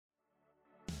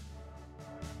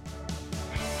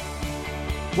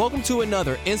Welcome to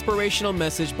another inspirational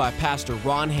message by Pastor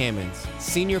Ron Hammonds,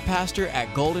 Senior Pastor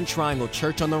at Golden Triangle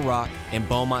Church on the Rock in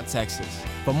Beaumont, Texas.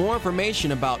 For more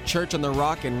information about Church on the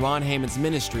Rock and Ron Hammonds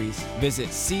Ministries, visit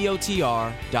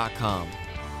cotr.com.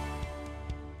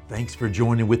 Thanks for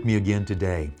joining with me again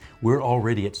today. We're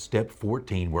already at step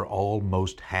 14. We're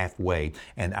almost halfway.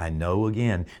 And I know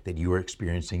again that you are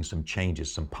experiencing some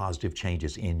changes, some positive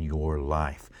changes in your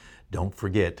life. Don't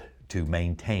forget to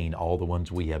maintain all the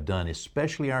ones we have done,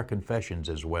 especially our confessions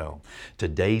as well.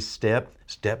 Today's step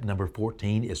number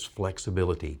 14, is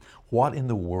flexibility. What in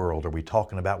the world are we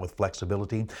talking about with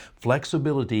flexibility?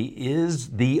 Flexibility is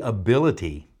the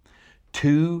ability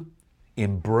to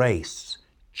embrace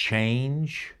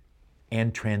change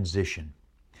and transition.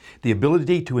 The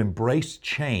ability to embrace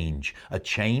change, a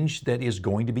change that is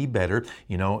going to be better,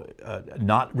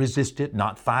 not resist it,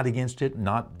 not fight against it,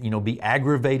 not, be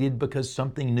aggravated because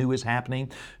something new is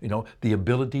happening. The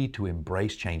ability to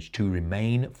embrace change, to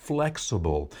remain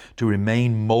flexible, to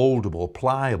remain moldable,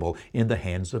 pliable in the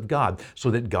hands of God, so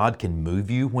that God can move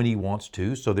you when He wants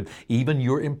to, so that even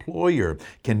your employer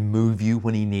can move you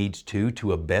when he needs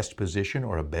to a best position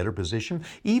or a better position,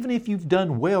 even if you've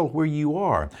done well where you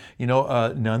are.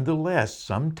 Nonetheless,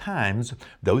 sometimes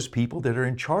those people that are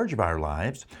in charge of our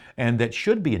lives and that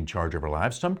should be in charge of our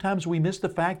lives, sometimes we miss the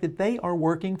fact that they are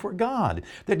working for God,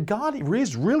 that God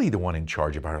is really the one in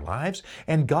charge of our lives,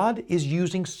 and God is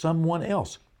using someone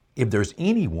else. If there's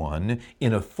anyone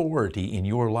in authority in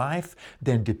your life,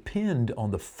 then depend on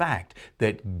the fact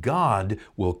that God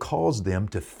will cause them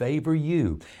to favor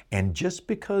you. And just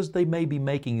because they may be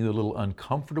making you a little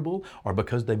uncomfortable, or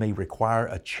because they may require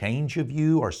a change of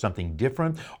you or something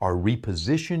different, or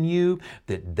reposition you,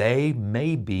 that they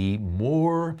may be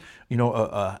more,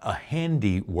 a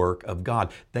handiwork of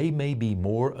God. They may be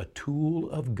more a tool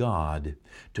of God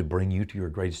to bring you to your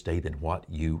greatest day than what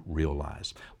you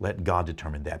realize. Let God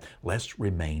determine that. Let's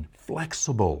remain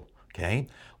flexible, okay?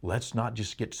 Let's not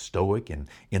just get stoic and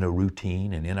in a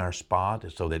routine and in our spot,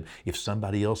 so that if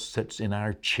somebody else sits in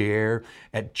our chair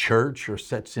at church or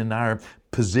sits in our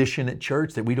position at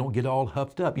church, that we don't get all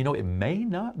huffed up. It may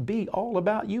not be all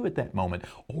about you at that moment,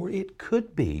 or it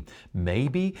could be.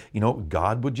 Maybe,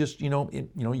 God would just,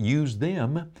 use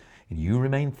them. And you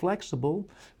remain flexible.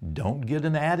 Don't get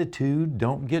an attitude.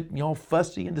 Don't get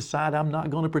fussy and decide I'm not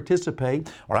going to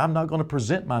participate, or I'm not going to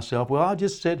present myself. Well, I'll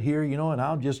just sit here, and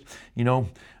I'll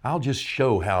just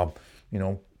show how,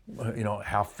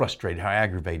 how frustrated, how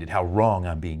aggravated, how wrong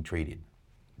I'm being treated.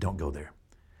 Don't go there.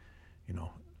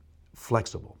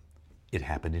 Flexible. It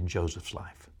happened in Joseph's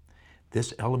life.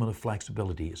 This element of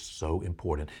flexibility is so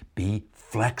important. Be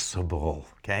flexible,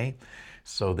 okay?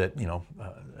 So that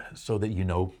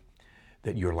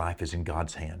that your life is in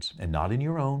God's hands and not in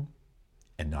your own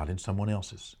and not in someone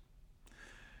else's.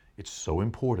 It's so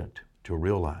important to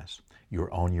realize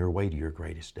you're on your way to your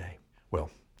greatest day. Well,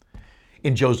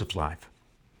 in Joseph's life,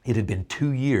 it had been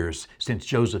 2 years since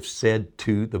Joseph said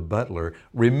to the butler,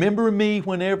 "Remember me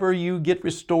whenever you get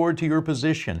restored to your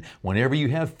position. Whenever you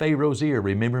have Pharaoh's ear,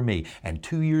 remember me." And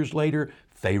 2 years later,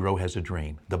 Pharaoh has a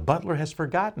dream. The butler has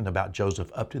forgotten about Joseph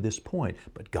up to this point,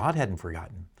 but God hadn't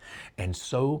forgotten. And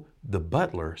so the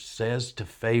butler says to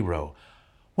Pharaoh,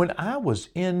 "When I was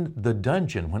in the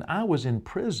dungeon, when I was in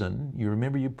prison," you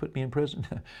remember you put me in prison?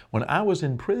 "When I was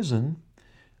in prison,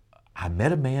 I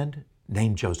met a man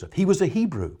named Joseph. He was a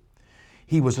Hebrew.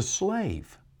 He was a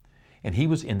slave. And he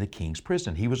was in the king's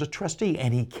prison. He was a trustee,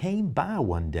 and he came by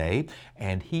one day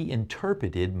and he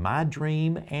interpreted my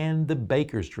dream and the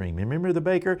baker's dream." Remember the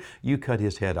baker? You cut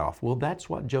his head off. Well, that's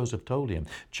what Joseph told him.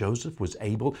 Joseph was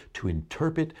able to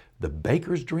interpret the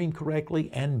baker's dream correctly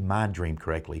and my dream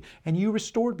correctly. "And you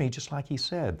restored me just like he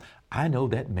said." I know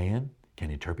that man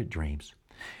can interpret dreams.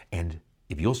 And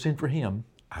if you'll send for him,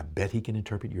 I bet he can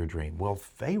interpret your dream. Well,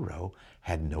 Pharaoh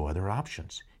had no other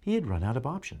options. He had run out of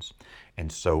options.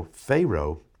 And so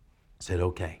Pharaoh said,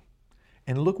 "Okay."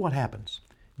 And look what happens.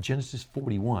 Genesis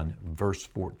 41, verse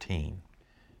 14.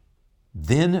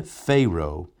 "Then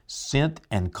Pharaoh sent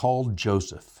and called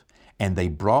Joseph, and they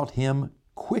brought him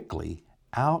quickly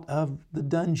out of the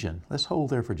dungeon." Let's hold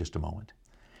there for just a moment.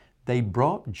 They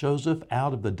brought Joseph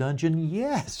out of the dungeon?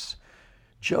 Yes.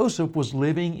 Joseph was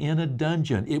living in a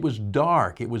dungeon. It was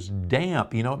dark. It was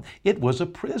damp. It was a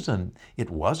prison.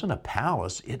 It wasn't a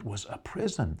palace. It was a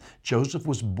prison. Joseph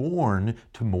was born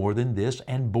to more than this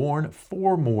and born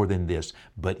for more than this.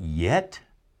 But yet,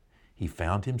 he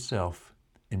found himself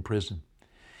in prison.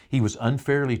 He was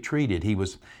unfairly treated. He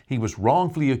was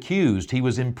wrongfully accused. He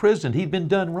was imprisoned. He'd been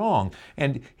done wrong.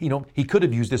 And, he could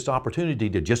have used this opportunity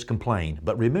to just complain.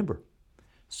 But remember,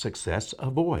 success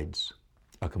avoids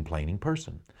a complaining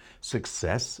person.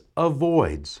 Success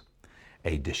avoids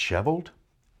a disheveled,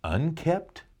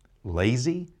 unkept,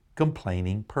 lazy,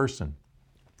 complaining person.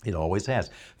 It always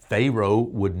has. Pharaoh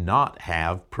would not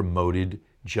have promoted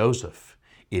Joseph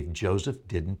if Joseph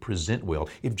didn't present well,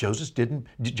 if Joseph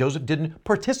didn't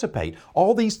participate.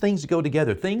 All these things go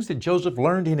together. Things that Joseph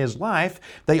learned in his life,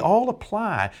 they all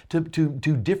apply to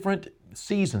different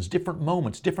seasons, different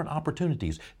moments, different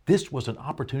opportunities. This was an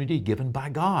opportunity given by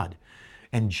God.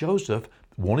 And Joseph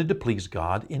wanted to please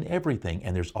God in everything.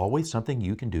 And there's always something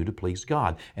you can do to please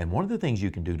God. And one of the things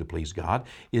you can do to please God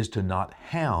is to not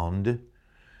hound,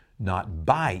 not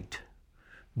bite,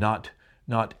 not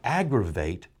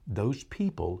aggravate those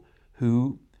people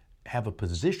who have a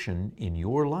position in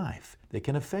your life that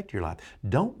can affect your life.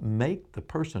 Don't make the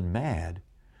person mad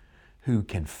who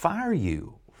can fire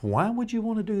you. Why would you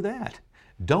want to do that?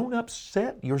 Don't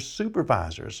upset your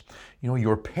supervisors,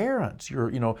 your parents,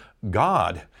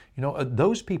 God,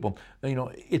 those people.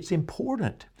 It's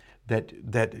important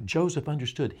that Joseph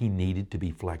understood he needed to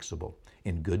be flexible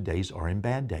in good days or in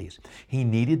bad days. He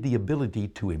needed the ability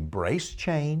to embrace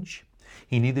change.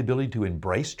 He needed the ability to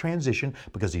embrace transition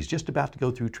because he's just about to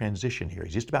go through transition here.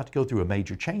 He's just about to go through a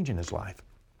major change in his life.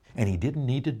 And he didn't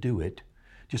need to do it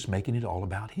just making it all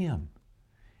about him.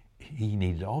 He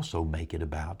needed to also make it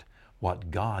about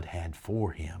what God had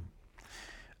for him.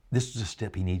 This is a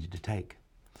step he needed to take.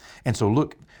 And so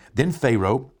look, then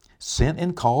Pharaoh sent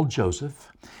and called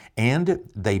Joseph, and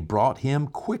they brought him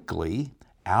quickly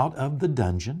out of the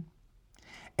dungeon,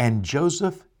 and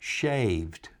Joseph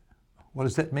shaved. What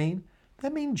does that mean?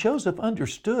 That means Joseph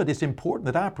understood it's important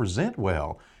that I present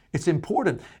well. It's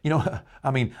important.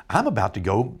 I'm about to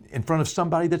go in front of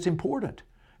somebody that's important.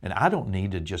 And I don't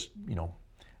need to just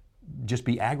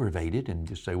be aggravated and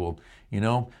just say, well,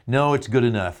 no, it's good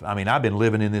enough. I've been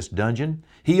living in this dungeon.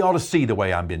 He ought to see the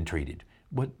way I've been treated.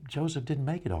 But Joseph didn't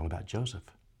make it all about Joseph.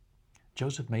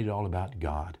 Joseph made it all about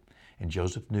God. And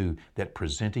Joseph knew that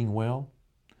presenting well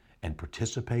and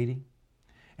participating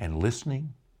and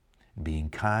listening and being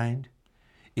kind,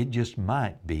 it just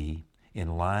might be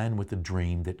in line with the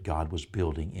dream that God was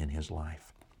building in his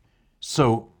life.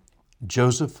 So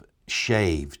Joseph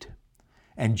shaved,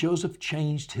 and Joseph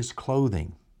changed his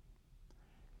clothing,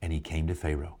 and he came to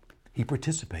Pharaoh. He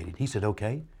participated. He said,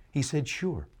 okay. He said,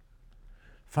 sure.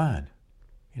 Fine.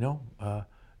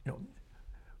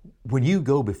 When you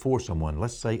go before someone,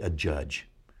 let's say a judge,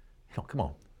 come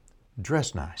on,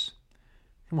 dress nice.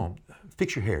 Come on,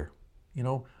 fix your hair.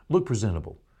 Look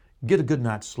presentable. Get a good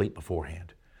night's sleep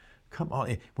beforehand. Come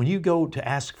on. When you go to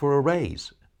ask for a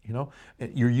raise,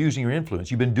 you're using your influence.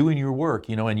 You've been doing your work,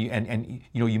 and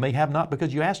you may have not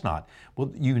because you asked not.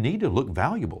 Well, you need to look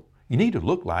valuable. You need to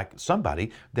look like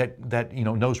somebody that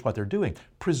knows what they're doing.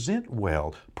 Present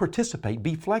well, participate,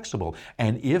 be flexible.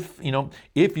 And if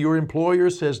your employer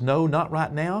says no, not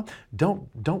right now, don't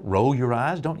roll your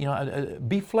eyes. Don't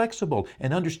be flexible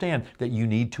and understand that you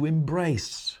need to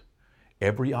embrace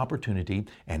every opportunity,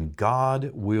 and God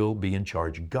will be in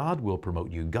charge. God will promote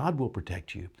you. God will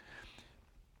protect you.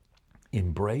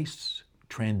 Embrace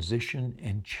transition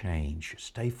and change.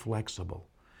 Stay flexible.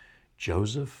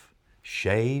 Joseph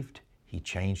shaved. He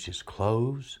changed his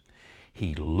clothes.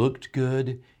 He looked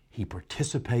good. He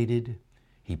participated.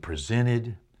 He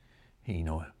presented.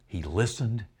 He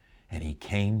listened, and he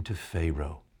came to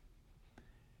Pharaoh.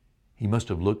 He must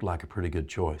have looked like a pretty good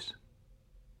choice.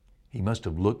 He must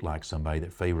have looked like somebody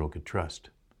that Pharaoh could trust,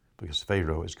 because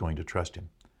Pharaoh is going to trust him.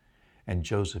 And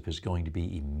Joseph is going to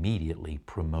be immediately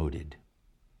promoted.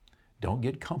 Don't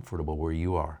get comfortable where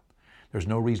you are. There's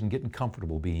no reason getting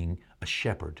comfortable being a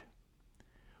shepherd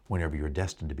whenever you're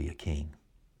destined to be a king.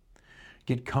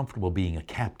 Get comfortable being a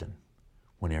captain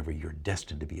whenever you're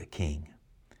destined to be a king.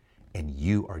 And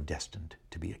you are destined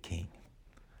to be a king.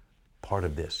 Part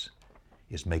of this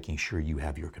is making sure you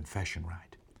have your confession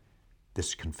right.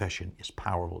 This confession is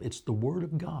powerful. It's the Word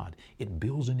of God. It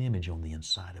builds an image on the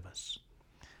inside of us.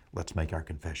 Let's make our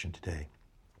confession today.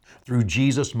 Through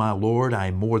Jesus, my Lord, I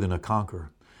am more than a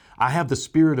conqueror. I have the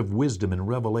spirit of wisdom and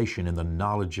revelation in the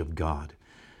knowledge of God.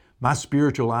 My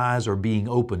spiritual eyes are being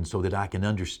opened so that I can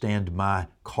understand my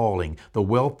calling, the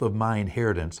wealth of my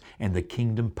inheritance, and the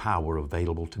kingdom power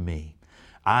available to me.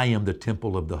 I am the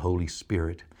temple of the Holy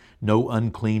Spirit. No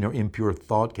unclean or impure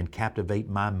thought can captivate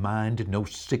my mind. No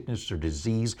sickness or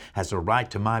disease has a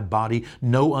right to my body.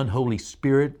 No unholy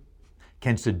spirit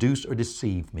can seduce or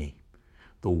deceive me.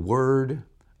 The Word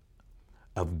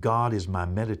of God is my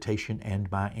meditation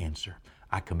and my answer.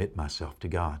 I commit myself to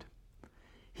God.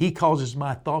 He causes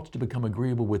my thoughts to become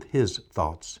agreeable with His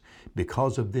thoughts.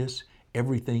 Because of this,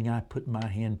 Everything I put my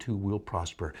hand to will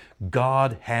prosper.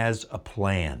 God has a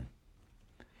plan.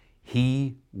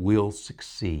 He will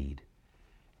succeed.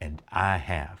 And I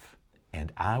have,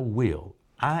 and I will,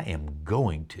 I am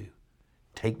going to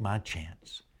take my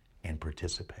chance and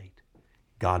participate.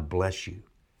 God bless you.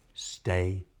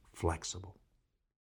 Stay flexible.